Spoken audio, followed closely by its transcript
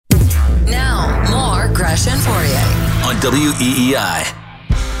Gresh and Fourier on WEEI.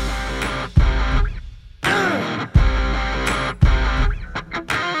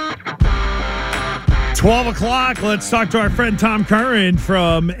 12 o'clock, let's talk to our friend Tom Curran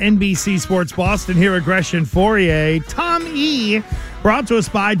from NBC Sports Boston here at Gresh and Fourier. Tom E. brought to us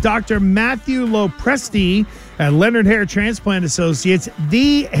by Dr. Matthew Lopresti at Leonard Hair Transplant Associates,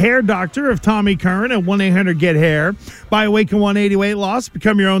 the hair doctor of Tommy Curran at 1-800-GET-HAIR. By Awaken 180 Weight Loss,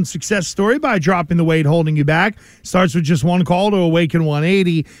 become your own success story by dropping the weight holding you back. Starts with just one call to Awaken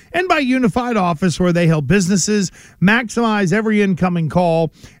 180. And by Unified Office, where they help businesses maximize every incoming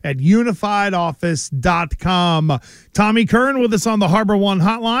call at unifiedoffice.com. Tommy Curran with us on the Harbor One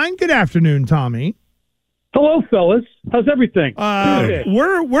hotline. Good afternoon, Tommy. Hello, fellas. How's everything?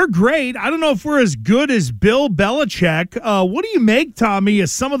 We're great. I don't know if we're as good as Bill Belichick. What do you make, Tommy, of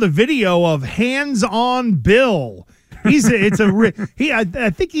some of the video of hands-on Bill?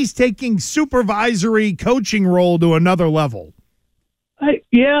 I think he's taking supervisory coaching role to another level. I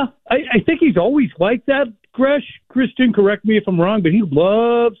think he's always like that, Gresh. Christian, correct me if I'm wrong, but he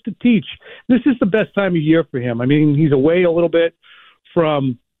loves to teach. This is the best time of year for him. I mean, he's away a little bit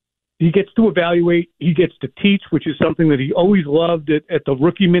from. He gets to evaluate. He gets to teach, which is something that he always loved at the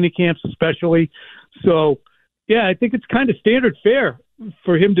rookie minicamps especially. So, yeah, I think it's kind of standard fare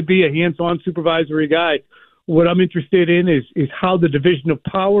for him to be a hands-on supervisory guy. What I'm interested in is how the division of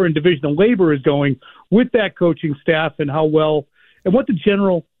power and division of labor is going with that coaching staff and how well and what the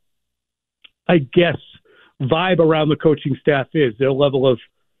general, I guess, vibe around the coaching staff is, their level of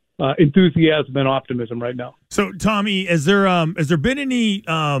enthusiasm and optimism right now. So, Tommy, has there been any, any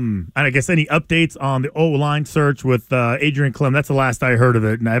updates on the O-line search with Adrian Clem? That's the last I heard of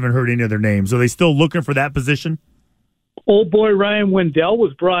it, and I haven't heard any other names. Are they still looking for that position? Old boy Ryan Wendell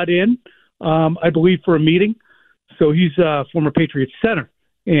was brought in, I believe, for a meeting. So he's a former Patriots center,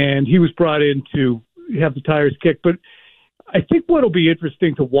 and he was brought in to have the tires kicked. But I think what will be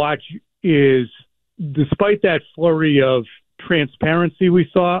interesting to watch is, despite that flurry of transparency we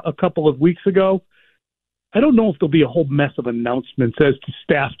saw a couple of weeks ago, I don't know if there'll be a whole mess of announcements as to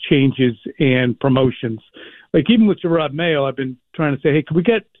staff changes and promotions. Like even with Gerard Mayo, I've been trying to say, hey, can we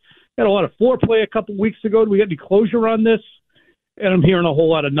get a lot of foreplay a couple of weeks ago? Do we get any closure on this? And I'm hearing a whole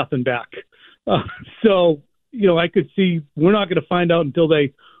lot of nothing back. So, I could see we're not going to find out until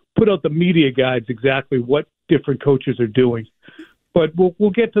they put out the media guides exactly what different coaches are doing. But we'll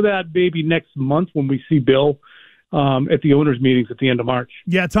get to that maybe next month when we see Bill at the owners' meetings at the end of March.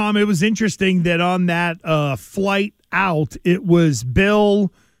 Yeah, Tom, it was interesting that on that flight out, it was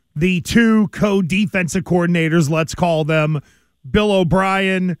Bill, the two co-defensive coordinators, let's call them, Bill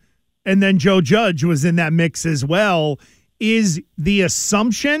O'Brien, and then Joe Judge was in that mix as well. Is the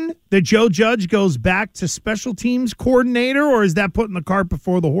assumption that Joe Judge goes back to special teams coordinator, or is that putting the cart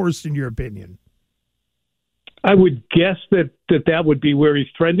before the horse, in your opinion? I would guess that would be where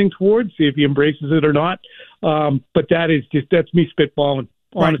he's trending towards, see if he embraces it or not. But that's me spitballing,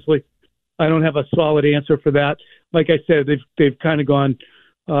 honestly. Right. I don't have a solid answer for that. Like I said, they've kind of gone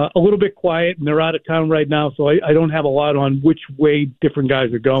a little bit quiet, and they're out of town right now, so I don't have a lot on which way different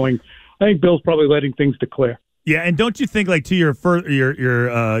guys are going. I think Bill's probably letting things declare. Yeah, and don't you think, like, to your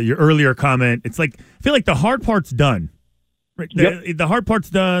earlier comment, it's like I feel like the hard part's done. Right? The hard part's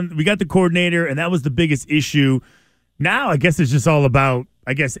done. We got the coordinator, and that was the biggest issue. Now, I guess it's just all about,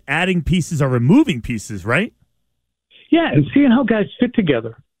 adding pieces or removing pieces, right? Yeah, and seeing how guys fit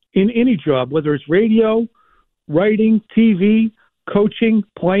together in any job, whether it's radio, writing, TV, coaching,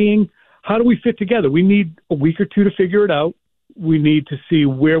 playing. How do we fit together? We need a week or two to figure it out. We need to see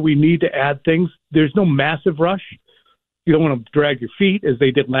where we need to add things. There's no massive rush. You don't want to drag your feet as they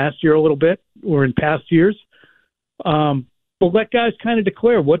did last year a little bit or in past years. But let guys kind of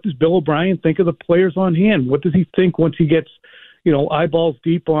declare, what does Bill O'Brien think of the players on hand? What does he think once he gets, eyeballs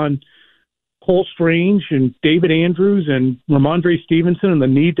deep on Cole Strange and David Andrews and Ramondre Stevenson and the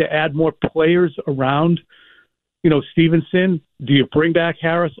need to add more players around, Stevenson? Do you bring back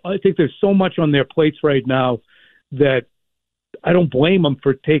Harris? I think there's so much on their plates right now that I don't blame them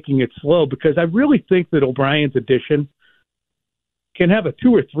for taking it slow, because I really think that O'Brien's addition can have a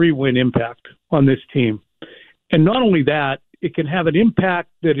 2 or 3 win impact on this team. And not only that, it can have an impact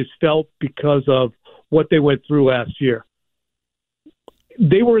that is felt because of what they went through last year.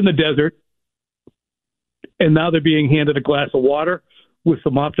 They were in the desert, and now they're being handed a glass of water with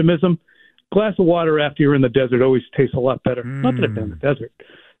some optimism. Glass of water after you're in the desert always tastes a lot better. Not that I've been in the desert,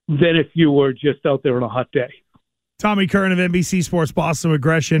 than if you were just out there on a hot day. Tommy Curran of NBC Sports Boston with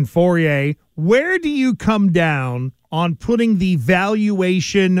Gresh and Fourier. Where do you come down on putting the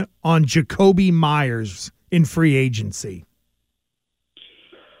valuation on Jakobi Meyers in free agency?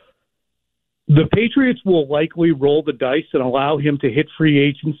 The Patriots will likely roll the dice and allow him to hit free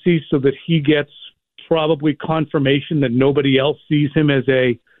agency so that he gets probably confirmation that nobody else sees him as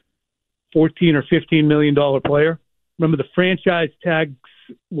a $14 or $15 million player. Remember, the franchise tags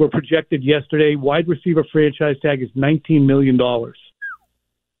were projected yesterday. Wide receiver franchise tag is $19 million.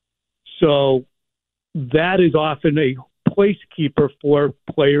 So that is often a placekeeper for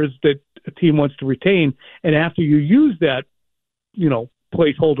players that a team wants to retain. And after you use that,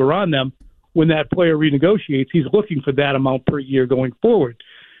 placeholder on them, when that player renegotiates, he's looking for that amount per year going forward.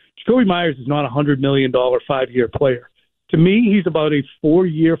 Jakobi Meyers is not a $100 million 5-year player. To me, he's about a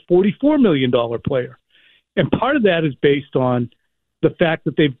 4-year, $44 million player. And part of that is based on the fact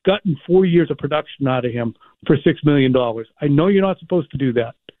that they've gotten 4 years of production out of him for $6 million. I know you're not supposed to do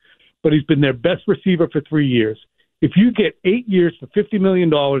that, but he's been their best receiver for 3 years. If you get 8 years for $50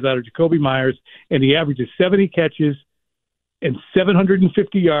 million out of Jakobi Meyers and he averages 70 catches and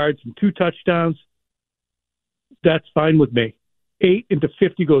 750 yards and 2 touchdowns, that's fine with me. 8 into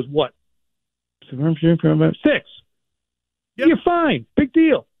 50 goes what? 6. Yep. You're fine. Big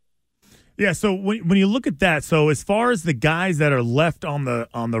deal. Yeah, so when you look at that, so as far as the guys that are left on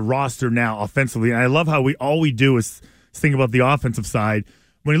the roster now offensively, and I love how all we do is think about the offensive side.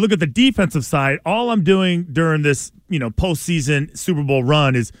 When you look at the defensive side, all I'm doing during this, postseason Super Bowl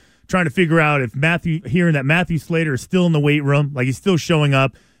run is trying to figure out if hearing that Matthew Slater is still in the weight room, like he's still showing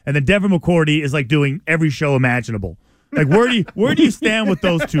up, and then Devin McCourty is like doing every show imaginable. Like where do you stand with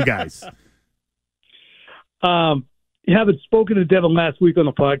those two guys? You haven't spoken to Devin last week on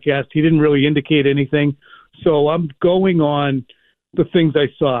the podcast. He didn't really indicate anything. So I'm going on the things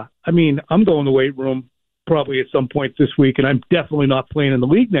I saw. I mean, I'm going to the weight room probably at some point this week, and I'm definitely not playing in the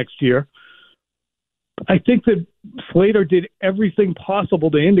league next year. I think that Slater did everything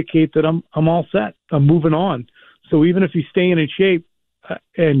possible to indicate that I'm all set. I'm moving on. So even if he's staying in shape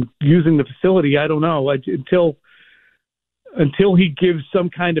and using the facility, I don't know. Until he gives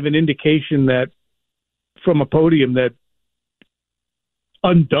some kind of an indication that from a podium that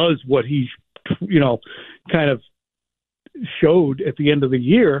undoes what he, kind of showed at the end of the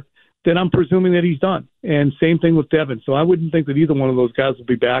year, then I'm presuming that he's done. And same thing with Devin. So I wouldn't think that either one of those guys will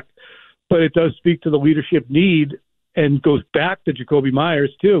be back. But it does speak to the leadership need and goes back to Jakobi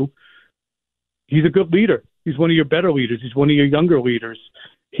Meyers, too. He's a good leader. He's one of your better leaders. He's one of your younger leaders.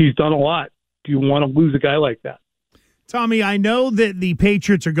 He's done a lot. Do you want to lose a guy like that? Tommy, I know that the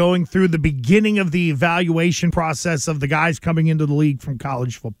Patriots are going through the beginning of the evaluation process of the guys coming into the league from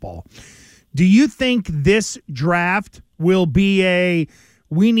college football. Do you think this draft will be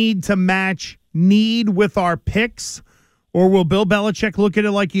we need to match need with our picks, or will Bill Belichick look at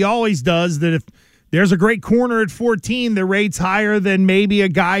it like he always does, that if there's a great corner at 14, the rate's higher than maybe a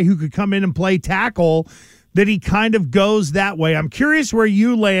guy who could come in and play tackle, that he kind of goes that way? I'm curious where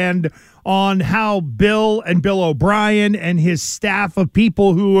you land on how Bill and Bill O'Brien and his staff of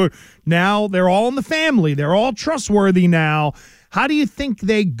people who are now, they're all in the family. They're all trustworthy now. How do you think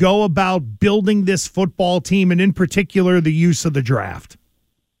they go about building this football team, and in particular, the use of the draft?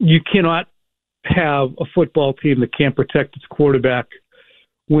 You cannot have a football team that can't protect its quarterback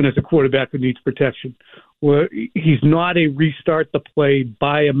when it's a quarterback who needs protection. Well, he's not a restart the play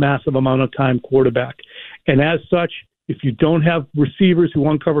by a massive amount of time quarterback. And as such, if you don't have receivers who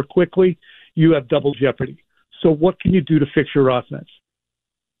uncover quickly, you have double jeopardy. So what can you do to fix your offense?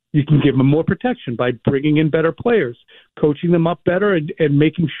 You can give them more protection by bringing in better players, coaching them up better, and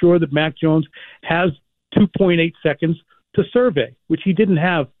making sure that Mac Jones has 2.8 seconds to survey, which he didn't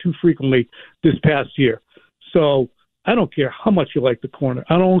have too frequently this past year. So I don't care how much you like the corner.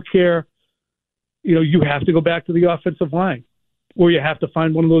 I don't care. You have to go back to the offensive line, or you have to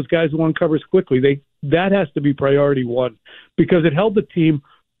find one of those guys who uncovers quickly. That has to be priority one, because it held the team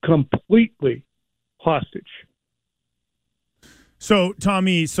completely hostage. So,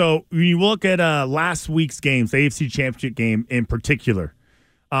 Tommy, when you look at last week's games, the AFC Championship game in particular,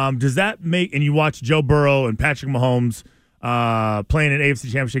 does that make, and you watch Joe Burrow and Patrick Mahomes playing an AFC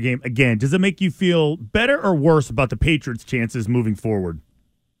Championship game again, does it make you feel better or worse about the Patriots' chances moving forward?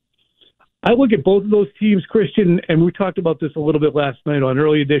 I look at both of those teams, Christian, and we talked about this a little bit last night on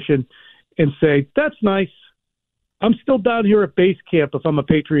Early Edition, and say, that's nice. I'm still down here at base camp if I'm a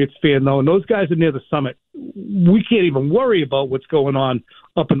Patriots fan, though, and those guys are near the summit. We can't even worry about what's going on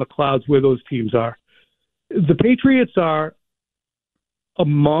up in the clouds where those teams are. The Patriots are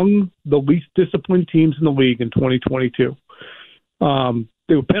among the least disciplined teams in the league in 2022.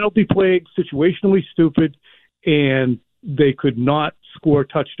 They were penalty plagued, situationally stupid, and they could not score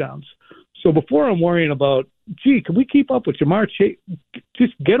touchdowns. So before I'm worrying about, can we keep up with Jamar Chase?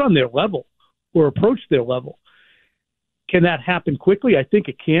 Just get on their level or approach their level. Can that happen quickly? I think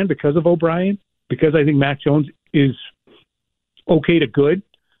it can because of O'Brien, because I think Mac Jones is okay to good.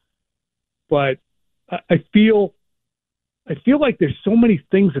 But I feel like there's so many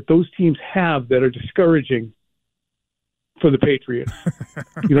things that those teams have that are discouraging for the Patriots.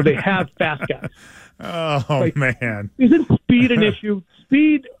 They have fast guys. Oh, man. Isn't speed an issue?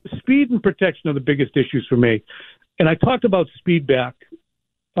 Speed and protection are the biggest issues for me. And I talked about speed back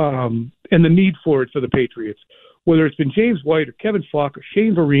and the need for it for the Patriots. Whether it's been James White or Kevin Falk or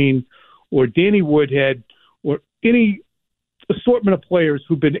Shane Vereen or Danny Woodhead or any assortment of players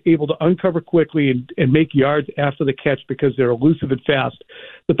who've been able to uncover quickly and make yards after the catch because they're elusive and fast.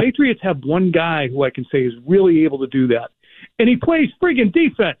 The Patriots have one guy who I can say is really able to do that. And he plays friggin'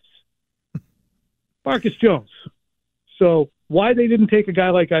 defense. Marcus Jones. So why they didn't take a guy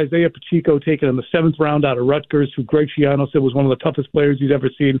like Isaiah Pacheco taken in the 7th round out of Rutgers, who Greg Schiano said was one of the toughest players he's ever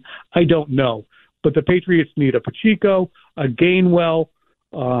seen, I don't know. But the Patriots need a Pacheco, a Gainwell,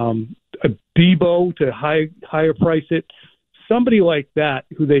 a Debo to higher price it. Somebody like that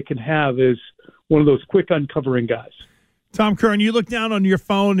who they can have as one of those quick uncovering guys. Tom Curran, you look down on your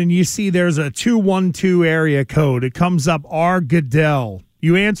phone and you see there's a 212 area code. It comes up R. Goodell.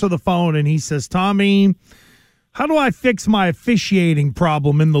 You answer the phone and he says, Tommy, how do I fix my officiating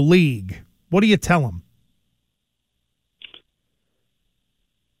problem in the league? What do you tell him?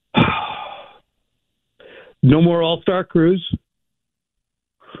 No more all-star crews.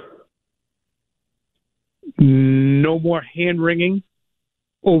 No more hand-wringing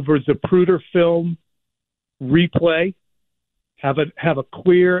over Zapruder film replay. Have a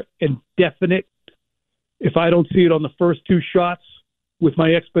clear and definite. If I don't see it on the first 2 shots with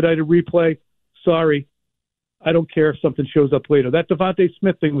my expedited replay, sorry, I don't care if something shows up later. That Devontae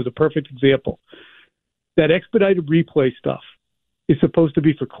Smith thing was a perfect example. That expedited replay stuff is supposed to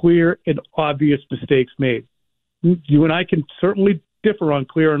be for clear and obvious mistakes made. You and I can certainly differ on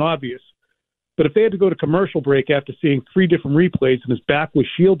clear and obvious. But if they had to go to commercial break after seeing 3 different replays and his back was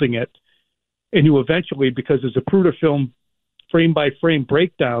shielding it, and you eventually, because of Zapruder film frame-by-frame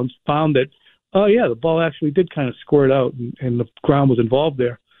breakdowns, found that, oh, yeah, the ball actually did kind of squirt out and the ground was involved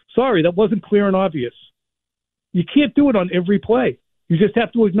there. Sorry, that wasn't clear and obvious. You can't do it on every play. You just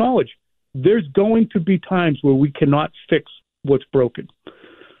have to acknowledge there's going to be times where we cannot fix what's broken.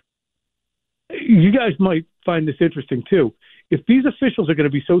 You guys might find this interesting, too. If these officials are going to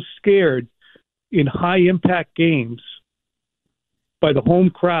be so scared in high-impact games by the home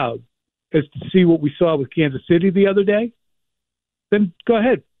crowd as to see what we saw with Kansas City the other day, then go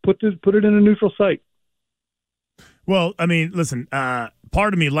ahead, put it in a neutral site. Well, I mean, listen,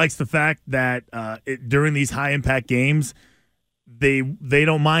 part of me likes the fact that during these high-impact games, they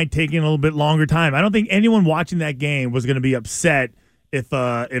don't mind taking a little bit longer time. I don't think anyone watching that game was going to be upset if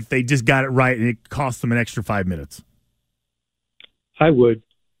they just got it right and it cost them an extra 5 minutes. I would,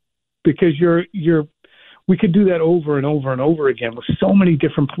 because we could do that over and over and over again with so many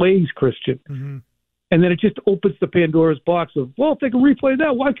different plays, Christian. Mm-hmm. And then it just opens the Pandora's box of, well, if they can replay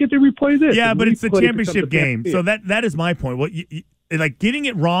that, why can't they replay this? Yeah, but it's the championship game. So that is my point. What like getting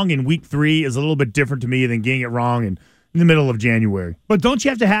it wrong in week 3 is a little bit different to me than getting it wrong in the middle of January. But don't you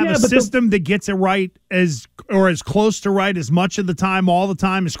have to have a system that gets it right as close to right as much of the time, all the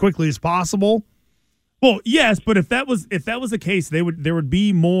time, as quickly as possible? Well, yes, but if that was the case, there would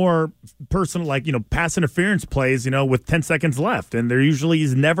be more personal, like, pass interference plays, with 10 seconds left, and there usually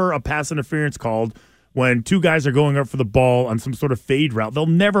is never a pass interference called when 2 guys are going up for the ball on some sort of fade route. They'll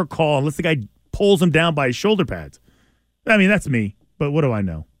never call unless the guy pulls him down by his shoulder pads. I mean, that's me, but what do I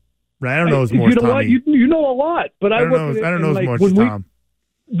know? Right? I don't know as more as Tommy. What? You know a lot, but I don't know as much as Tom.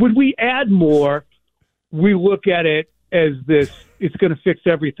 When we add more, we look at it as this, it's going to fix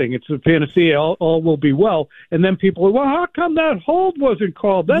everything. It's a panacea. All will be well. And then people are, well, how come that hold wasn't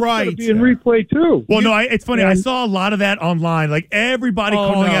called? That's going to be in replay too. Well, it's funny. I saw a lot of that online. Like everybody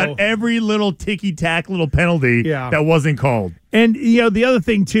calling out every little ticky-tack little penalty that wasn't called. And, the other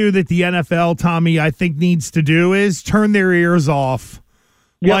thing, too, that the NFL, Tommy, I think needs to do is turn their ears off.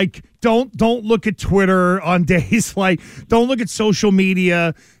 Yep. Like, don't look at Twitter on days don't look at social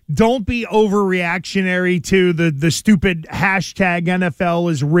media. Don't be overreactionary to the stupid hashtag NFL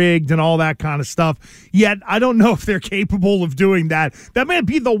is rigged and all that kind of stuff. Yet, I don't know if they're capable of doing that. That might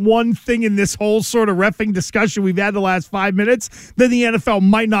be the one thing in this whole sort of reffing discussion we've had the last 5 minutes that the NFL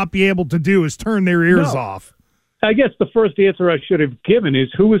might not be able to do is turn their ears off. I guess the first answer I should have given is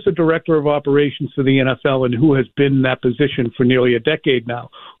who is the director of operations for the NFL and who has been in that position for nearly a decade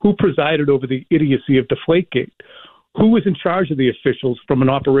now? Who presided over the idiocy of Deflategate? Who was in charge of the officials from an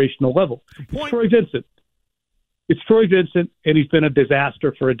operational level? Troy Vincent. It's Troy Vincent, and he's been a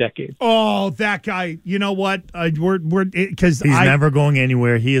disaster for a decade. Oh, that guy! You know what? We're because he's never going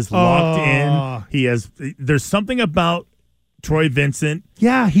anywhere. He is locked in. He has. There's something about Troy Vincent.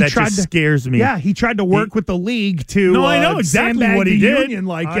 Yeah, scares me. Yeah, he tried to work with the league to. No, I know exactly what he did. Union,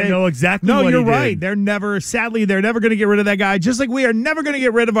 I know exactly. No, what you're he did. right. They're never going to get rid of that guy. Just like we are never going to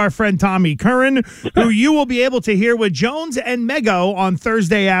get rid of our friend Tommy Curran, who you will be able to hear with Jones and Mego on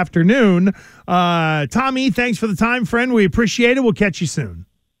Thursday afternoon. Tommy, thanks for the time, friend. We appreciate it. We'll catch you soon.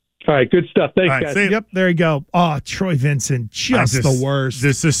 All right, good stuff. Thanks, guys. Yep, there you go. Oh, Troy Vincent, just the worst.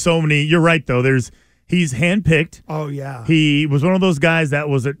 There's just so many. You're right, though. He's handpicked. Oh, yeah. He was one of those guys that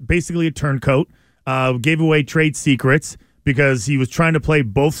was basically a turncoat, gave away trade secrets because he was trying to play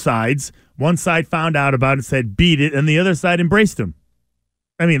both sides. One side found out about it, said beat it, and the other side embraced him.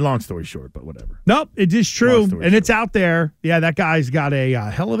 I mean, long story short, but whatever. Nope, it is true, and it's out there. Yeah, that guy's got a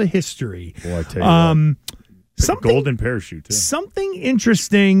hell of a history. Boy, I tell you something, golden parachute, too. Something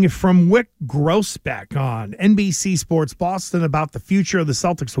interesting from Wick Grossbeck on NBC Sports Boston about the future of the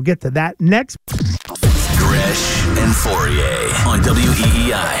Celtics. We'll get to that next. Gresh and Fourier on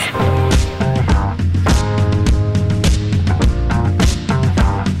WEEI.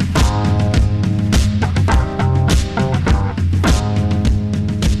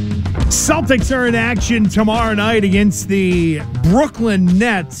 Celtics are in action tomorrow night against the Brooklyn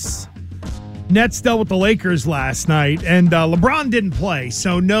Nets. Nets dealt with the Lakers last night, and LeBron didn't play,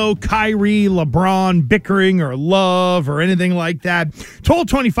 so no Kyrie, LeBron bickering or love or anything like that.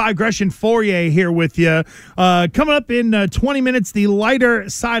 12:25, Gresh and Fourier here with you. Coming up in 20 minutes, the lighter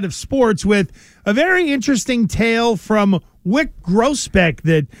side of sports with a very interesting tale from Wick Grossbeck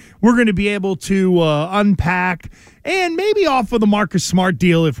that we're going to be able to unpack, and maybe off of the Marcus Smart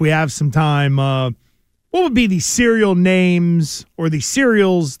deal if we have some time. What would be the cereal names or the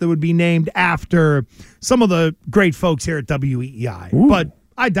cereals that would be named after some of the great folks here at WEEI? Ooh. But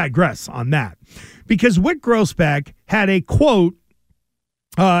I digress on that because Wick Grossbeck had a quote.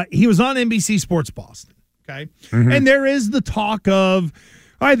 He was on NBC Sports Boston, okay? Mm-hmm. And there is the talk of,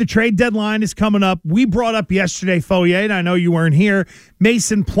 all right, the trade deadline is coming up. We brought up yesterday, Fourier, and I know you weren't here,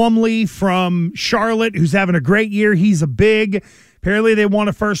 Mason Plumlee from Charlotte, who's having a great year. He's a big. Apparently they want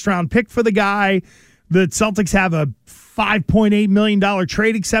a first-round pick for the guy. The Celtics have a $5.8 million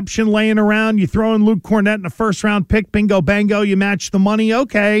trade exception laying around. You throw in Luke Cornett in a first-round pick, bingo, bango, you match the money.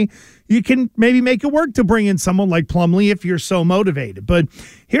 Okay, you can maybe make it work to bring in someone like Plumlee if you're so motivated. But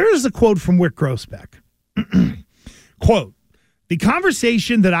here's a quote from Wick Grossbeck. Quote, the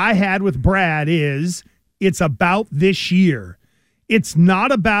conversation that I had with Brad is, it's about this year. It's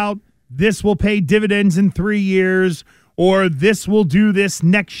not about this will pay dividends in 3 years or this will do this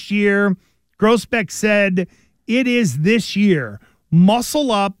next year. Grossbeck said, it is this year.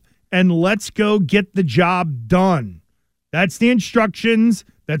 Muscle up and let's go get the job done. That's the instructions.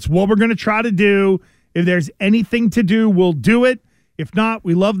 That's what we're going to try to do. If there's anything to do, we'll do it. If not,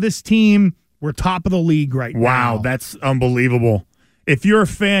 we love this team. We're top of the league right now. Wow, that's unbelievable. If you're a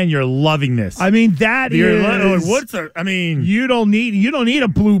fan, you're loving this. I mean, you don't need a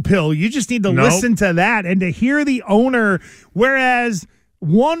blue pill. You just need to listen to that and to hear the owner, whereas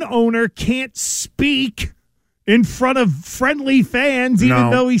one owner can't speak in front of friendly fans,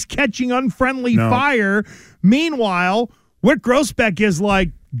 even though he's catching unfriendly fire. Meanwhile, Wick Grossbeck is like,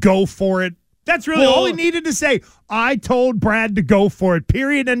 go for it. That's really all he needed to say. I told Brad to go for it.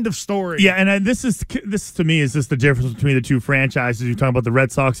 Period. End of story. Yeah, and this to me is just the difference between the two franchises. You're talking about the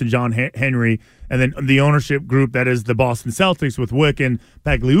Red Sox and John Henry, and then the ownership group that is the Boston Celtics with Wick and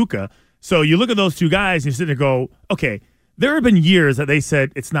Pagliuca. So you look at those two guys, and you sit there and go, okay, there have been years that they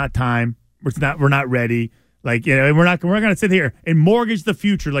said it's not time, we're not ready. Like, you know, we're not going to sit here and mortgage the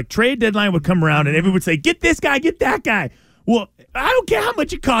future. Like, trade deadline would come around and everyone would say, get this guy, get that guy. Well, I don't care how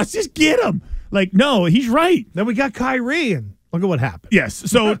much it costs, just get him. Like, no, he's right. Then we got Kyrie, and look at what happened. Yes.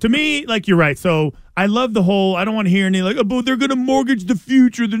 So, to me, like, you're right. So, I love the whole, I don't want to hear any, like, oh, but they're going to mortgage the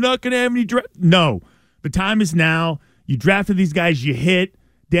future. They're not going to have any draft. No. The time is now. You drafted these guys, you hit.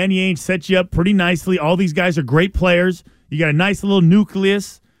 Danny Ainge set you up pretty nicely. All these guys are great players. You got a nice little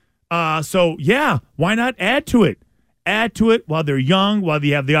nucleus. So, yeah, why not add to it? Add to it while they're young, while they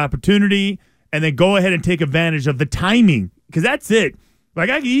have the opportunity, and then go ahead and take advantage of the timing, because that's it. Like,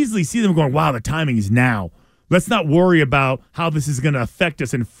 I can easily see them going, wow, the timing is now. Let's not worry about how this is going to affect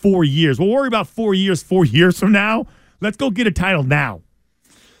us in 4 years. We'll worry about 4 years from now. Let's go get a title now.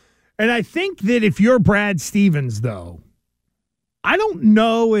 And I think that if you're Brad Stevens, though, I don't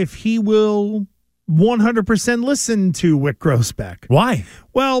know if he will 100% listen to Wick Grossbeck. Why?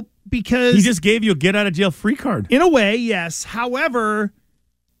 Well, because he just gave you a get-out-of-jail-free card. In a way, yes. However,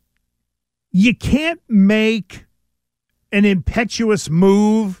 you can't make an impetuous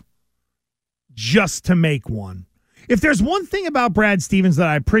move just to make one. If there's one thing about Brad Stevens that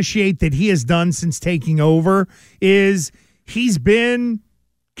I appreciate that he has done since taking over is he's been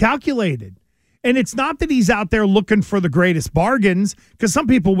calculated. And it's not that he's out there looking for the greatest bargains, because some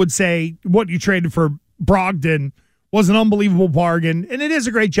people would say what you traded for Brogdon was an unbelievable bargain, and it is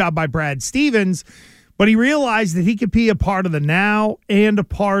a great job by Brad Stevens, but he realized that he could be a part of the now and a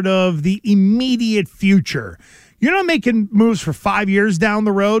part of the immediate future. You're not making moves for 5 years down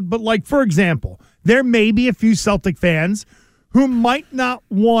the road, but like, for example, there may be a few Celtic fans who might not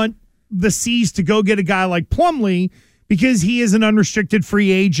want the C's to go get a guy like Plumlee because he is an unrestricted free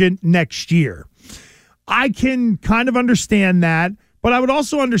agent next year. I can kind of understand that, but I would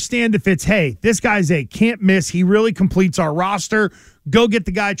also understand if it's, hey, this guy's a can't miss. He really completes our roster. Go get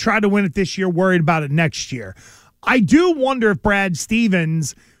the guy, try to win it this year, worried about it next year. I do wonder if Brad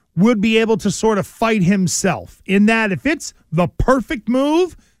Stevens would be able to sort of fight himself in that if it's the perfect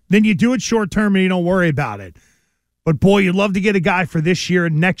move, then you do it short term and you don't worry about it. But boy, you'd love to get a guy for this year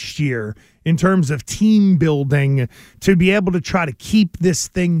and next year in terms of team building to be able to try to keep this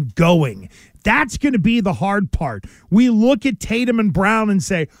thing going. That's going to be the hard part. We look at Tatum and Brown and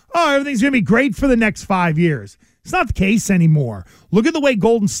say, oh, everything's going to be great for the next 5 years. It's not the case anymore. Look at the way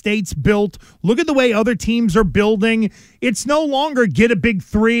Golden State's built. Look at the way other teams are building. It's no longer get a big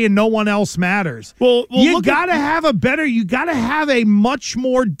three and no one else matters. Well you got to have a much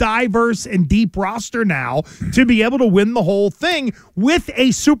more diverse and deep roster now to be able to win the whole thing with a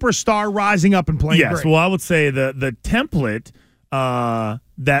superstar rising up and playing great. Well, I would say the template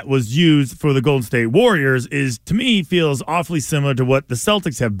that was used for the Golden State Warriors to me, feels awfully similar to what the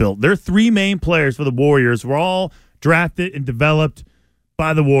Celtics have built. Their three main players for the Warriors were all drafted and developed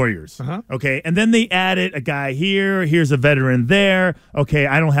by the Warriors. Uh-huh. Okay, and then they added a guy here. Here's a veteran there. Okay,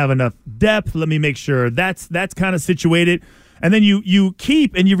 I don't have enough depth. Let me make sure that's kind of situated. And then you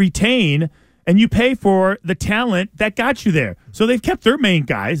keep and you retain and you pay for the talent that got you there. So they've kept their main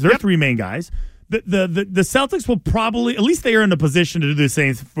guys, their three main guys. The Celtics will probably, at least they are in a position to do the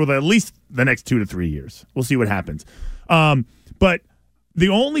same for at least the next 2 to 3 years. We'll see what happens. But the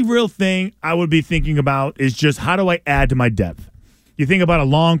only real thing I would be thinking about is just how do I add to my depth? You think about a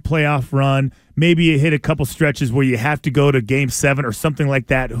long playoff run, maybe you hit a couple stretches where you have to go to Game 7 or something like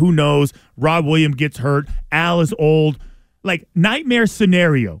that. Who knows? Rob Williams gets hurt. Al is old. Like, nightmare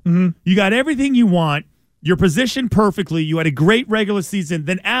scenario. Mm-hmm. You got everything you want. You're positioned perfectly. You had a great regular season.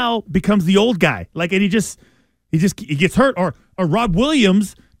 Then Al becomes the old guy. Like, and he gets hurt. Or Rob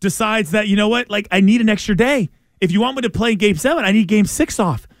Williams decides that, you know what? Like, I need an extra day. If you want me to play in Game 7, I need Game 6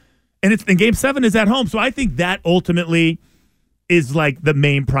 off. And Game 7 is at home. So I think that ultimately is like the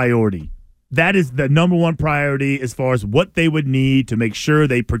main priority. That is the number one priority as far as what they would need to make sure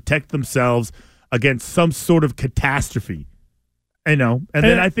they protect themselves against some sort of catastrophe. I know. And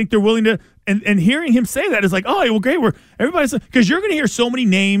then I think they're willing to and hearing him say that is like, oh, well, great. Everybody's because you're going to hear so many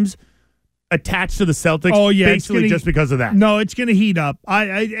names attached to the Celtics. Oh, yeah, basically just because of that. No, it's going to heat up.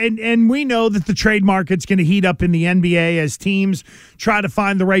 And we know that the trade market's going to heat up in the NBA as teams try to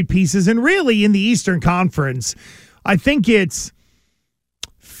find the right pieces. And really, in the Eastern Conference, I think it's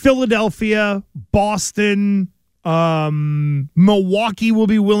Philadelphia, Boston, Milwaukee will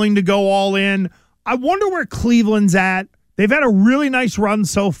be willing to go all in. I wonder where Cleveland's at. They've had a really nice run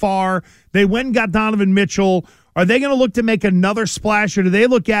so far. They went and got Donovan Mitchell. Are they going to look to make another splash, or do they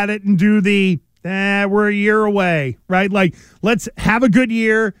look at it and do we're a year away, right? Like, let's have a good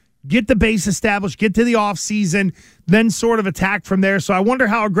year, get the base established, get to the offseason, then sort of attack from there. So I wonder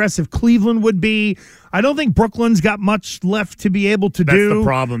how aggressive Cleveland would be. I don't think Brooklyn's got much left to be able to do. That's the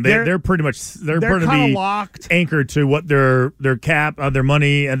problem. They're pretty much kind of locked, anchored to what their cap, their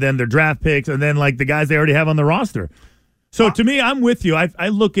money, and then their draft picks, and then like the guys they already have on the roster. So to me, I'm with you. I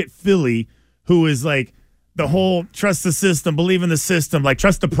look at Philly, who is like the whole trust the system, believe in the system, like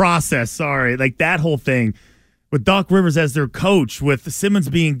trust the process. Sorry, like that whole thing with Doc Rivers as their coach, with Simmons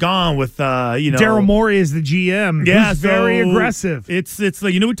being gone, with Daryl Morey is the GM. Yeah, who's very aggressive. It's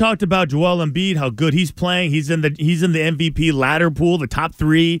like we talked about Joel Embiid, how good he's playing. He's in the MVP ladder pool, the top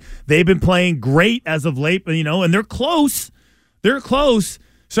 3. They've been playing great as of late, and they're close. They're close.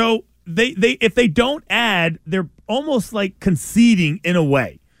 So they if they don't add, they're almost like conceding in a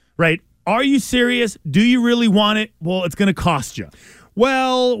way, right? Are you serious? Do you really want it? Well, it's going to cost you.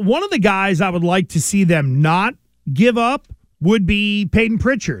 Well, one of the guys I would like to see them not give up would be Peyton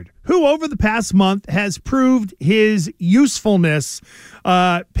Pritchard, who over the past month has proved his usefulness.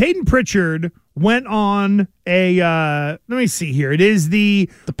 Peyton Pritchard went on let me see here. It is the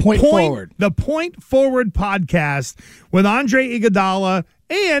Point Forward. The Point Forward podcast with Andre Iguodala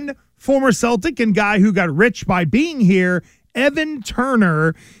and former Celtic and guy who got rich by being here, Evan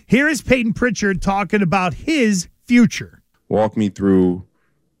Turner. Here is Peyton Pritchard talking about his future. Walk me through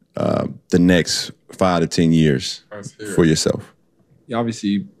the next 5 to 10 years for yourself. Yeah,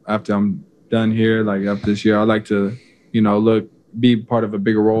 obviously, after I'm done here, like after this year, I'd like to, be part of a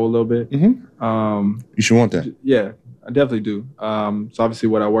bigger role a little bit. Mm-hmm. You should want that. Yeah, I definitely do. It's obviously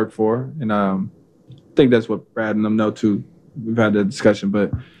what I work for, and I think that's what Brad and them know too. We've had that discussion,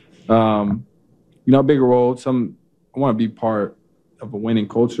 but bigger role. I want to be part of a winning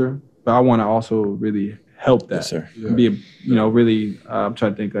culture, but I want to also really help that. Yes, sir. Be really. I'm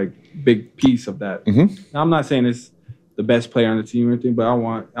trying to think like big piece of that. Mm-hmm. Now, I'm not saying it's the best player on the team or anything, but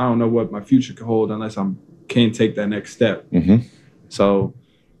I don't know what my future could hold unless can take that next step. Mm-hmm. So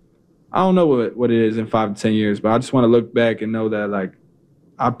I don't know what it is in 5 to 10 years, but I just want to look back and know that like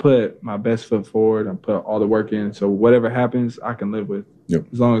I put my best foot forward. I put all the work in. So whatever happens, I can live with. Yep.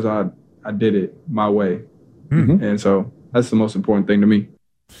 As long as I did it my way. Mm-hmm. And so that's the most important thing to me.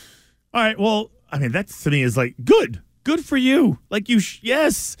 All right. Well, I mean, that to me is like good for you. Like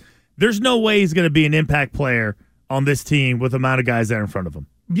yes, there's no way he's going to be an impact player on this team with the amount of guys that are in front of him.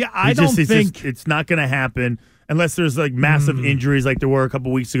 Yeah, I don't think it's not going to happen unless there's like massive injuries like there were a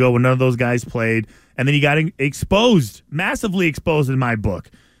couple weeks ago when none of those guys played. And then he got exposed, massively exposed in my book.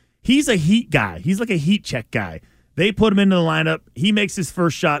 He's a heat guy. He's like a heat check guy. They put him into the lineup. He makes his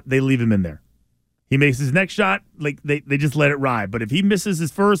first shot. They leave him in there. He makes his next shot. Like they just let it ride. But if he misses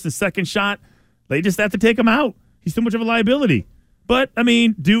his first and second shot, they just have to take him out. He's too much of a liability. But, I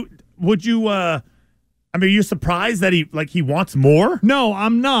mean, are you surprised that he wants more? No,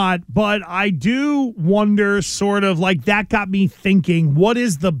 I'm not, but I do wonder sort of like that got me thinking, what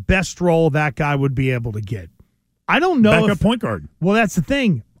is the best role that guy would be able to get? I don't know. Backup point guard. Well, that's the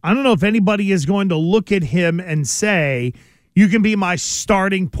thing. I don't know if anybody is going to look at him and say, you can be my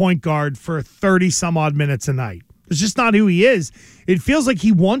starting point guard for 30-some-odd minutes a night. It's just not who he is. It feels like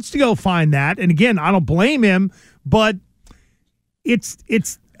he wants to go find that. And again, I don't blame him, but it's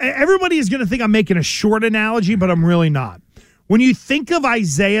everybody is going to think I'm making a short analogy, but I'm really not. When you think of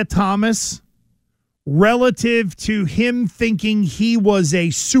Isaiah Thomas relative to him thinking he was a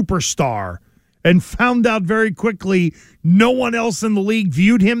superstar and found out very quickly no one else in the league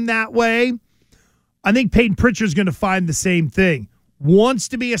viewed him that way, I think Peyton Pritchard's going to find the same thing. Wants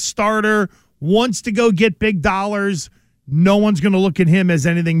to be a starter, wants to go get big dollars. No one's going to look at him as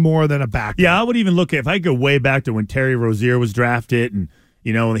anything more than a backup. Yeah, I would even look at, if I go way back to when Terry Rozier was drafted and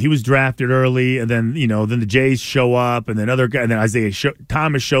he was drafted early, and then then the Jays show up, and then Isaiah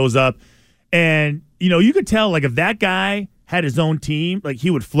Thomas shows up, and you could tell like if that guy had his own team, like he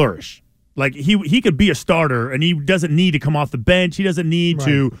would flourish. Like he could be a starter, and he doesn't need to come off the bench. He doesn't need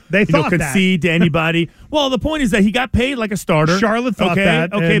to concede to anybody. Well, the point is that he got paid like a starter. Charlotte thought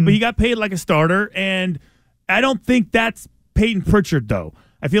that. Okay, but he got paid like a starter, and I don't think that's Peyton Pritchard though.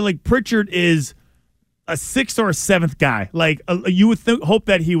 I feel like Pritchard is a 6th or a 7th guy. Like you would hope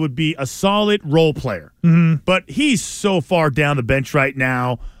that he would be a solid role player, but he's so far down the bench right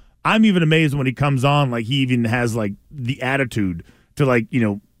now. I'm even amazed when he comes on. Like he even has like the attitude to like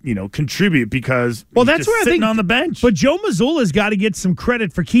contribute because that's just where I sitting think on the bench. But Joe Mazzulla's got to get some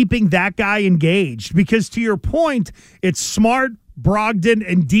credit for keeping that guy engaged because to your point, it's Smart, Brogdon,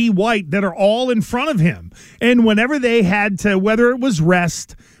 and D. White that are all in front of him. And whenever they had to, whether it was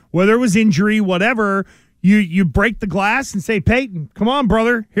rest, whether it was injury, whatever, you break the glass and say, Peyton, come on,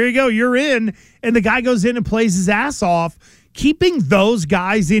 brother, here you go, you're in. And the guy goes in and plays his ass off. Keeping those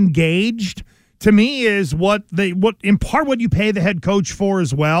guys engaged to me is what in part what you pay the head coach for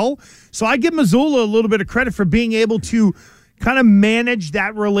as well. So I give Mazzulla a little bit of credit for being able to kind of manage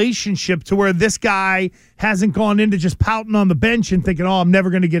that relationship to where this guy hasn't gone into just pouting on the bench and thinking, I'm never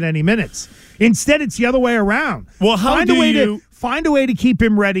going to get any minutes. Instead, it's the other way around. Well, find a way to keep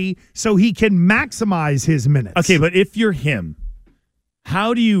him ready so he can maximize his minutes. Okay, but if you're him,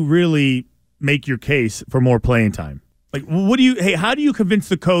 how do you really make your case for more playing time? Like, how do you convince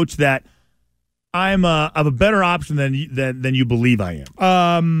the coach that I'm a better option than you believe I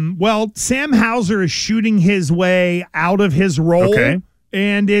am? Well, Sam Hauser is shooting his way out of his role. Okay.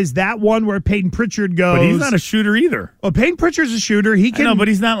 And is that one where Peyton Pritchard goes? But he's not a shooter either. Well, Peyton Pritchard's a shooter. He can. No, but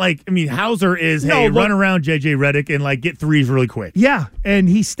he's not like. I mean, Hauser is. Run around JJ Redick and like get threes really quick. Yeah, and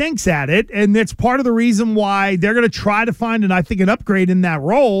he stinks at it, and that's part of the reason why they're going to try to find an upgrade in that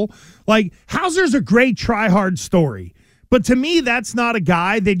role. Like Hauser's a great try-hard story. But to me, that's not a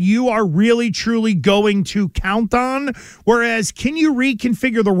guy that you are really, truly going to count on. Whereas, can you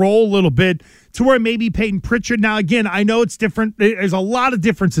reconfigure the role a little bit to where maybe Peyton Pritchard. Now, again, I know it's different. There's a lot of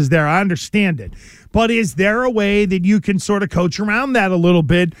differences there. I understand it. But is there a way that you can sort of coach around that a little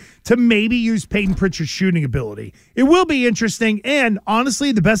bit to maybe use Peyton Pritchard's shooting ability? It will be interesting. And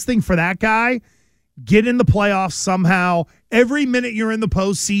honestly, the best thing for that guy, get in the playoffs somehow. Every minute you're in the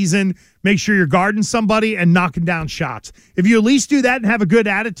postseason, make sure you're guarding somebody and knocking down shots. If you at least do that and have a good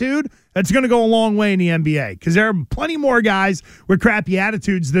attitude, that's going to go a long way in the NBA, because there are plenty more guys with crappy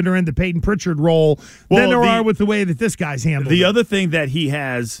attitudes that are in the Peyton Pritchard role than there are with the way that this guy's handled The it. other thing that he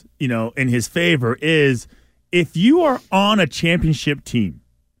has, in his favor is if you are on a championship team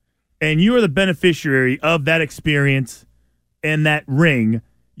and you are the beneficiary of that experience and that ring,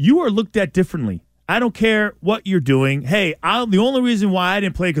 you are looked at differently. I don't care what you're doing. Hey, the only reason why I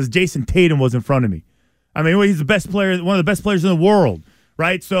didn't play because Jason Tatum was in front of me. I mean, he's the best player, one of the best players in the world,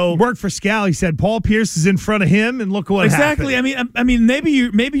 right? So worked for Scal. He said Paul Pierce is in front of him, and look what exactly. happened. I mean, maybe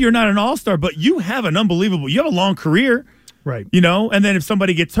you're not an all-star, but you have a long career, right? And then if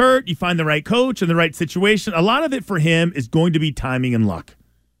somebody gets hurt, you find the right coach and the right situation. A lot of it for him is going to be timing and luck.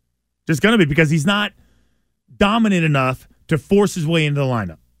 Just going to be, because he's not dominant enough to force his way into the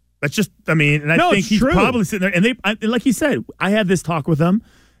lineup. That's just, I think he's probably sitting there. And like you said, I had this talk with them.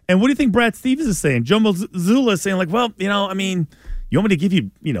 And what do you think Brad Stevens is saying? Joe Mazzulla is saying, like, well, you want me to give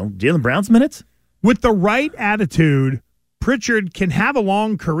you, Jaylen Brown's minutes? With the right attitude, Pritchard can have a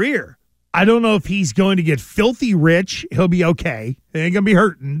long career. I don't know if he's going to get filthy rich. He'll be okay. He ain't going to be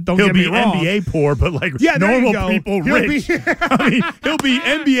hurting. Don't get me wrong. He'll be NBA poor, but normal people rich. He'll be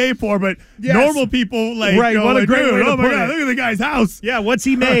NBA poor, but normal people right. What a great way to put it. Look at the guy's house. Yeah, what's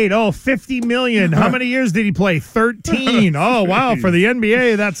he made? $50 million. How many years did he play? 13. Oh, wow. For the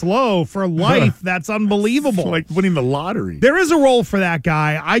NBA, that's low. For life, that's unbelievable. It's like winning the lottery. There is a role for that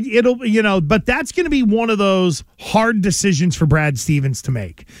guy. But that's going to be one of those hard decisions for Brad Stevens to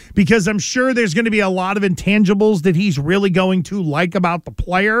make, because I'm sure there's going to be a lot of intangibles that he's really going to like about the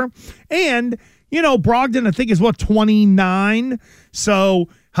player. And, Brogdon, I think, is 29. So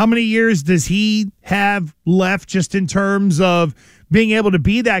how many years does he have left just in terms of being able to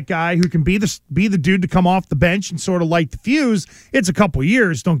be that guy who can be the dude to come off the bench and sort of light the fuse? It's a couple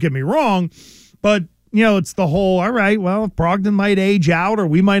years, don't get me wrong. But, it's the whole, all right, well, if Brogdon might age out or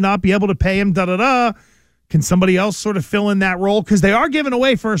we might not be able to pay him, da-da-da, can somebody else sort of fill in that role? Because they are giving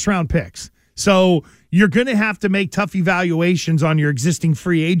away first-round picks. So you're going to have to make tough evaluations on your existing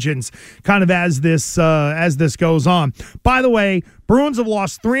free agents kind of as this goes on. By the way, Bruins have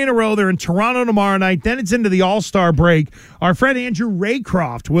lost 3 in a row. They're in Toronto tomorrow night. Then it's into the All-Star break. Our friend Andrew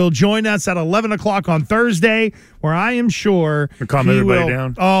Raycroft will join us at 11 o'clock on Thursday, where I am sure calm everybody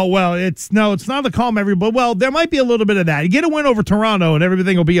down. Oh, well, it's not to calm everybody. Well, there might be a little bit of that. You get a win over Toronto and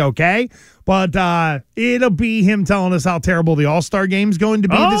everything will be okay. But it'll be him telling us how terrible the All-Star game's going to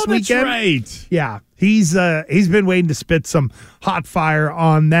be this weekend. That's right. Yeah, he's been waiting to spit some hot fire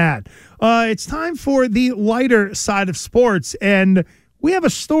on that. It's time for the lighter side of sports, and we have a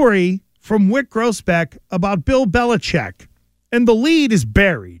story from Wick Grossbeck about Bill Belichick, and the lead is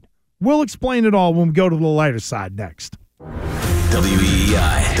buried. We'll explain it all when we go to the lighter side next.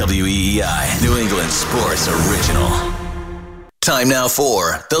 WEEI, New England Sports Original. Time now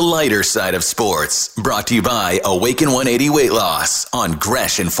for the lighter side of sports, brought to you by Awaken 180 Weight Loss on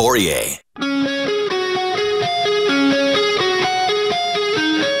Gresh and Fourier.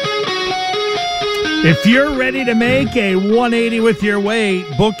 If you're ready to make a 180 with your weight,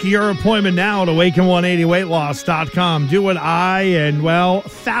 book your appointment now at awaken180weightloss.com. Do what I and,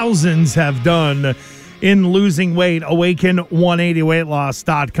 thousands have done in losing weight,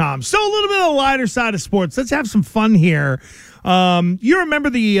 awaken180weightloss.com. So a little bit of the lighter side of sports. Let's have some fun here. You remember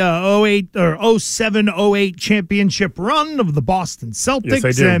the 07-08 championship run of the Boston Celtics? Yes,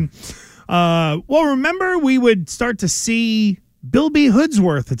 I do. And, remember we would start to see Bill B.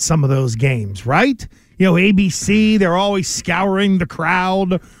 Hoodsworth at some of those games, right? ABC, they're always scouring the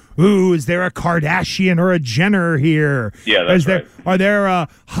crowd. Ooh, is there a Kardashian or a Jenner here? Yeah, that's right. Are there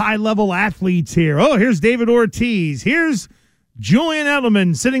high-level athletes here? Oh, here's David Ortiz. Here's Julian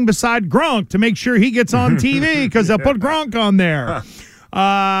Edelman sitting beside Gronk to make sure he gets on TV because they'll put Gronk on there.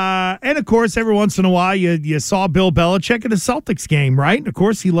 And, of course, every once in a while you saw Bill Belichick at a Celtics game, right? And, of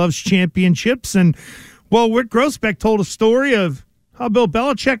course, he loves championships. And, Wick Grossbeck told a story of how Bill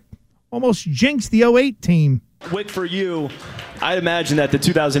Belichick almost jinxed the 08 team. Wick, for you, I'd imagine that the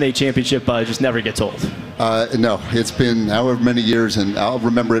 2008 championship just never gets old. No, it's been however many years, and I'll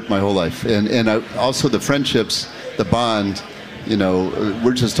remember it my whole life. And also the friendships, the bond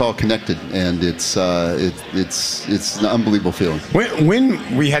we're just all connected, and it's an unbelievable feeling.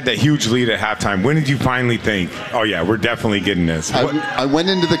 When we had that huge lead at halftime, when did you finally think, oh yeah, we're definitely getting this? I went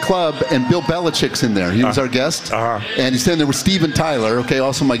into the club, and Bill Belichick's in there. He was our guest, and he's standing there with Steven Tyler,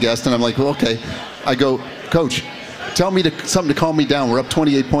 also my guest, and I'm like, well, okay. I go, Coach, tell me something to calm me down. We're up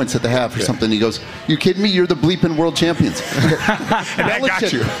 28 points at the half or something. He goes, you kidding me? You're the bleeping world champions. And that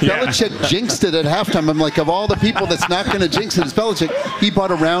got you. Belichick jinxed it at halftime. I'm like, of all the people that's not going to jinx it, it's Belichick. He bought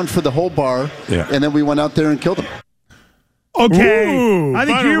a round for the whole bar, and then we went out there and killed him. Okay. Ooh, I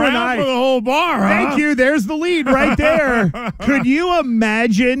think you and I. For the whole bar, Thank you. There's the lead right there. Could you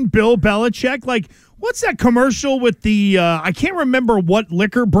imagine Bill Belichick? Like, what's that commercial with the, I can't remember what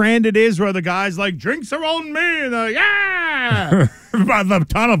liquor brand it is, where the guy's like, drinks are on me. And yeah. A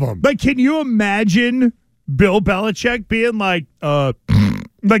ton of them. But can you imagine Bill Belichick being like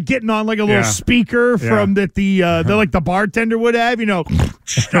getting on like a little speaker from that the bartender would have,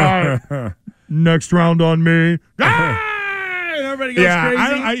 next round on me. Everybody goes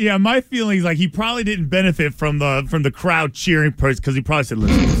crazy. My feeling is like he probably didn't benefit from the crowd cheering because he probably said,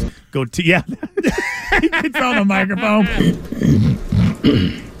 listen, go to it's on the microphone.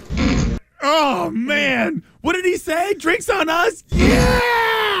 Oh man, what did he say? Drinks on us?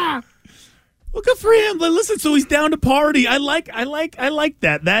 Yeah. Well, good for him. Listen, so he's down to party. I like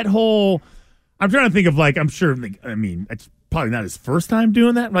that. That whole. I'm trying to think of I'm sure. It's probably not his first time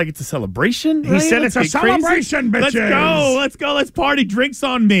doing that. Like, it's a celebration. He said it's a celebration, bitches. Let's go. Let's party. Drinks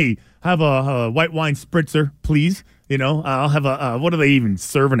on me. Have a white wine spritzer, please. I'll have a. What are they even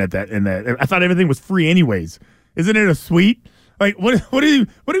serving at that? In that, I thought everything was free anyways. Isn't it a suite? Like, what do you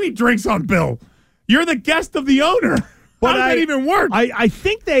mean drinks on Bill? You're the guest of the owner. How does that even work? I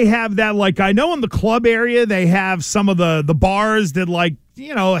think they have that, I know in the club area they have some of the bars that,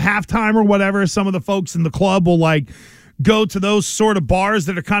 halftime or whatever, some of the folks in the club will, go to those sort of bars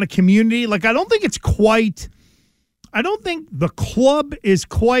that are kind of community. I don't think the club is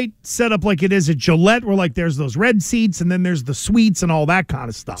quite set up like it is at Gillette, where there's those red seats and then there's the suites and all that kind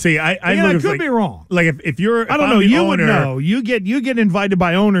of stuff. See, I could be wrong. If you're, I don't know. You would know. You get invited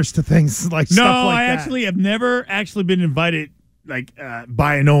by owners to things stuff like that. No, I actually have never actually been invited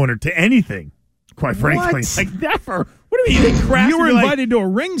by an owner to anything. Quite frankly, never. What do you mean? You were invited to a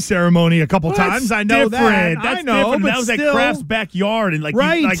ring ceremony a couple times. I know that. I know, but that was at Kraft's backyard, and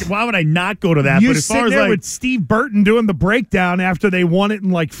right. Why would I not go to that? You sit there with Steve Burton doing the breakdown after they won it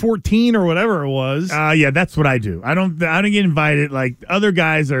in 14 or whatever it was. That's what I do. I don't get invited. Other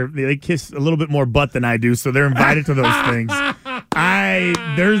guys they kiss a little bit more butt than I do, so they're invited to those things. They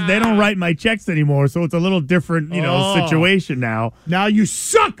don't write my checks anymore, so it's a little different, situation now. Now you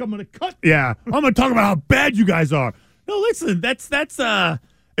suck. I'm gonna cut. Yeah, I'm gonna talk about how bad you guys are. No, listen, that's it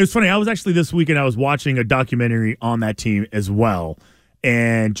was funny. I was actually this weekend, I was watching a documentary on that team as well.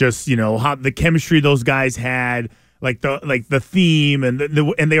 And just, how the chemistry those guys had, the theme, and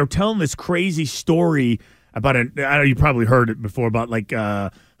and they were telling this crazy story about I know you probably heard it before, about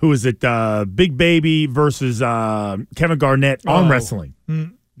who was it? Big Baby versus Kevin Garnett arm wrestling.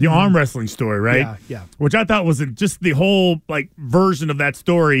 Mm-hmm. The arm wrestling story, right? Yeah. Which I thought was just the whole version of that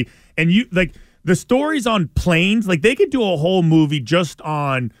story. And the stories on planes, they could do a whole movie just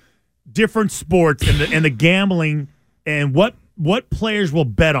on different sports and the gambling and what players will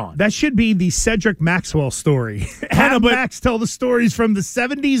bet on. That should be the Cedric Maxwell story. Have Max tell the stories from the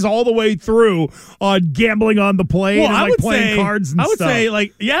 70s all the way through on gambling on the plane and playing cards and stuff. I would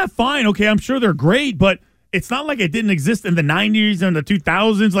say, yeah, fine, okay, I'm sure they're great, but it's not like it didn't exist in the 90s and the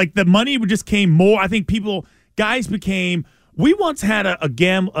 2000s. The money just came more. I think guys became. We once had a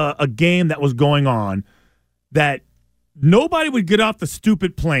game that was going on that nobody would get off the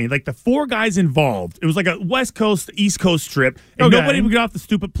stupid plane. The four guys involved, it was like a West Coast, East Coast trip, and nobody would get off the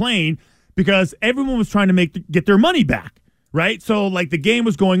stupid plane because everyone was trying to get their money back, right? So, the game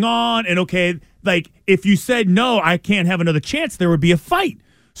was going on, and if you said, no, I can't have another chance, there would be a fight.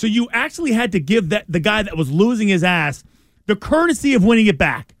 So you actually had to give the guy that was losing his ass the courtesy of winning it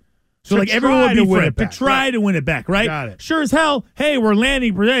back. So everyone would be friends to try to win it back, right? Got it. Sure as hell. Hey, we're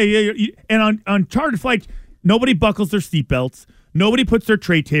landing. And on chartered flights, nobody buckles their seatbelts. Nobody puts their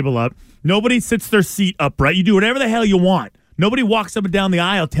tray table up. Nobody sits their seat upright. You do whatever the hell you want. Nobody walks up and down the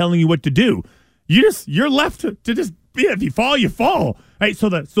aisle telling you what to do. You're left to just if you fall, you fall. Right. So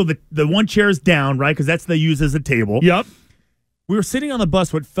the one chair is down, right? Because that's they use as a table. Yep. We were sitting on the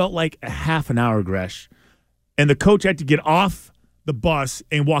bus what felt like a half an hour, Gresh, and the coach had to get off the bus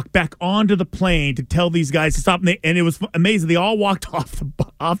and walk back onto the plane to tell these guys to stop. And it was amazing. They all walked off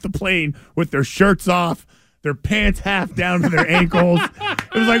the plane with their shirts off, their pants half down to their ankles.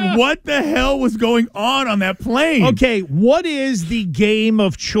 It was like, what the hell was going on that plane? Okay, what is the game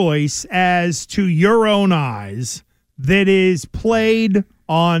of choice as to your own eyes that is played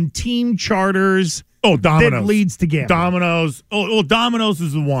on team charters? Oh, dominoes. That leads to gambling. Dominoes. Dominoes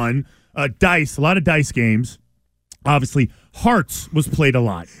is the one. Dice, a lot of dice games. Obviously, Hearts was played a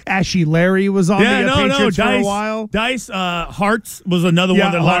lot. Ashy Larry was on the Patriots for a while. Dice, Hearts was another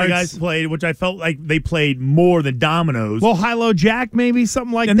one that a lot of guys played, which I felt like they played more than dominoes. Well, High-Low Jack, maybe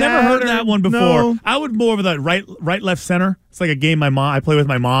something like I've that. never heard of that one before. No. I would more of that right, left, center. It's like a game I play with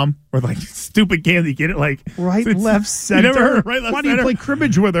my mom, or like stupid game that you get it like right, left, center. You never heard of right, left, Why center? do you play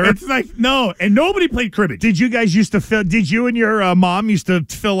cribbage with her? It's like no, and nobody played cribbage. Did you guys used to fill? Did you and your mom used to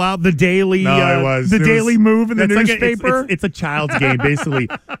fill out the daily? No, it was the Daily Move in the newspaper. It's a child's game basically.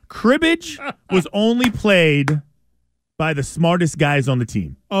 Cribbage was only played by the smartest guys on the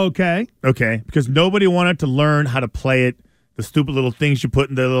team. Okay, because nobody wanted to learn how to play it. The stupid little things you put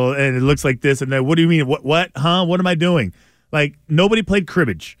in the little, and it looks like this, and then what do you mean? What? Huh? What am I doing? Like, nobody played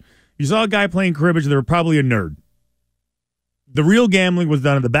cribbage. You saw a guy playing cribbage, they were probably a nerd. The real gambling was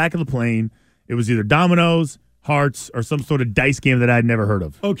done in the back of the plane. It was either dominoes, hearts, or some sort of dice game that I'd never heard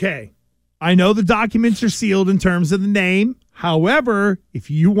of. Okay. I know the documents are sealed in terms of the name. However, if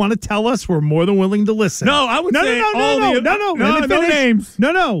you want to tell us, we're more than willing to listen. No, I would say no names.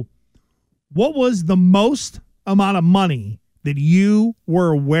 No. What was the most amount of money that you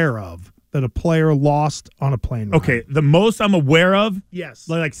were aware of that a player lost on a plane ride? Okay, the most I'm aware of, yes,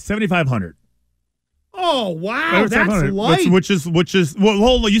 like $7,500. Oh wow, that's light. Which is well,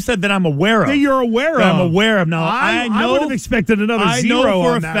 hold on, you said that I'm aware of. That you're aware of. I'm aware of. Now I know. would have expected another zero for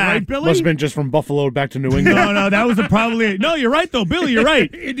on a that, fact. right, Billy? Must have been just from Buffalo back to New England. No, that was probably. No, you're right though, Billy. You're right.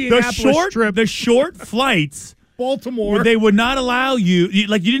 The short flights. Baltimore. They would not allow you.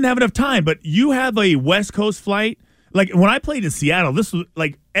 Like you didn't have enough time, but you have a West Coast flight. Like when I played in Seattle, this was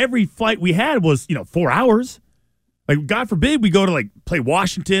like every flight we had was 4 hours. Like God forbid we go to like play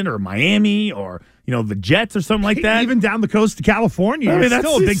Washington or Miami or the Jets or something like that. Even down the coast to California, I mean, that's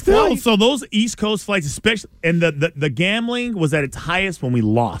still a big flight. So those East Coast flights, especially, and the gambling was at its highest when we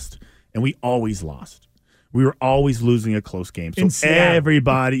lost, and we always lost. We were always losing a close game. So in Seattle.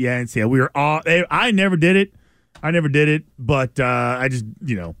 Everybody, in Seattle, we were all. I never did it, but I just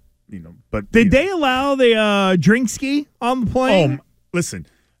But did they allow the drink ski on the plane? Listen,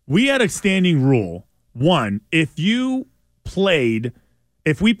 we had a standing rule. One, if we played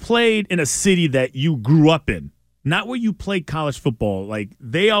in a city that you grew up in, not where you played college football, like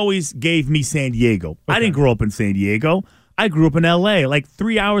they always gave me San Diego. Okay. I didn't grow up in San Diego. I grew up in L.A., like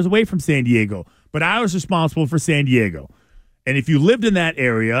 3 hours away from San Diego. But I was responsible for San Diego. And if you lived in that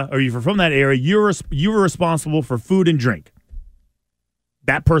area or you were from that area, you were responsible for food and drink.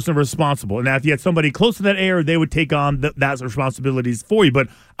 That person was responsible. And now if you had somebody close to that area, they would take on those responsibilities for you. But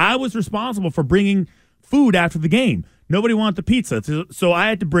I was responsible for bringing food after the game. Nobody wanted the pizza. So I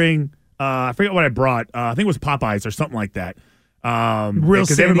had to bring, I forget what I brought. I think it was Popeyes or something like that. Real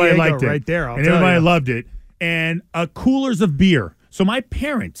San everybody Diego liked it. right there. And everybody loved it. And coolers of beer. So my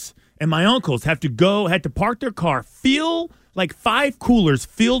parents and my uncles had to park their car, fill like 5 coolers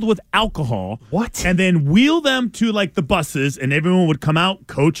filled with alcohol. What? And then wheel them to like the buses, and everyone would come out,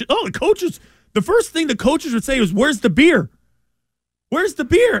 coach. Oh, the coaches. The first thing the coaches would say was, "Where's the beer? Where's the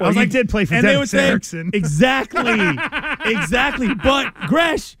beer?" Well, I was like, did play for and Dennis they would say, Erickson. Exactly. But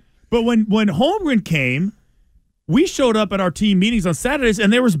Gresh, when Holmgren came, we showed up at our team meetings on Saturdays,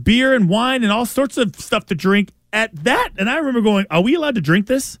 and there was beer and wine and all sorts of stuff to drink at that. And I remember going, "Are we allowed to drink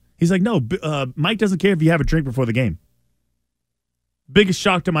this?" He's like, "No, Mike doesn't care if you have a drink before the game." Biggest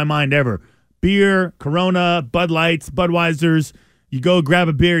shock to my mind ever. Beer, Corona, Bud Lights, Budweisers. You go grab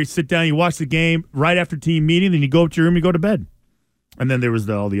a beer, you sit down, you watch the game right after team meeting, then you go up to your room, you go to bed. And then there was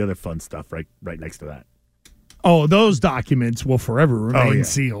all the other fun stuff right next to that. Oh, those documents will forever remain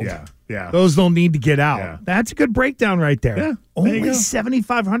sealed. Yeah. Those don't need to get out. Yeah. That's a good breakdown right there. Yeah. Only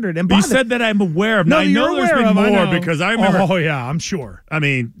 $7,500. And you said that I'm aware of. No, I know there's been more because I remember. Oh yeah, I'm sure. I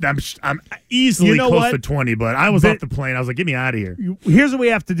mean, I'm easily close to 20, but I was off the plane. I was like, "Get me out of here." Here's what we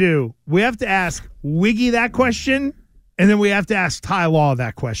have to do. We have to ask Wiggy that question, and then we have to ask Ty Law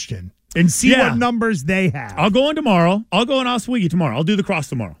that question and see what numbers they have. I'll go in tomorrow. I'll go and ask Wiggy tomorrow. I'll do the cross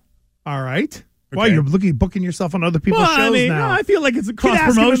tomorrow. All right. Okay. Well, you're booking yourself on other people's shows now. No, I feel like it's a cross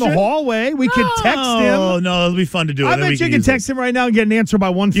promotion. promotion. In the hallway. We could text him. Oh, no, it'll be fun to do it. I bet you can text him right now and get an answer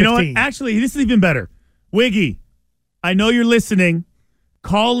by 1:15. You know what? Actually, this is even better. Wiggy, I know you're listening.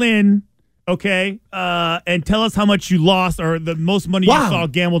 Call in, okay, and tell us how much you lost or the most money you saw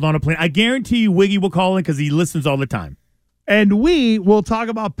gambled on a plane. I guarantee you Wiggy will call in because he listens all the time. And we will talk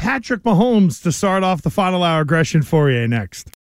about Patrick Mahomes to start off the final hour. Gresh and Fourier next.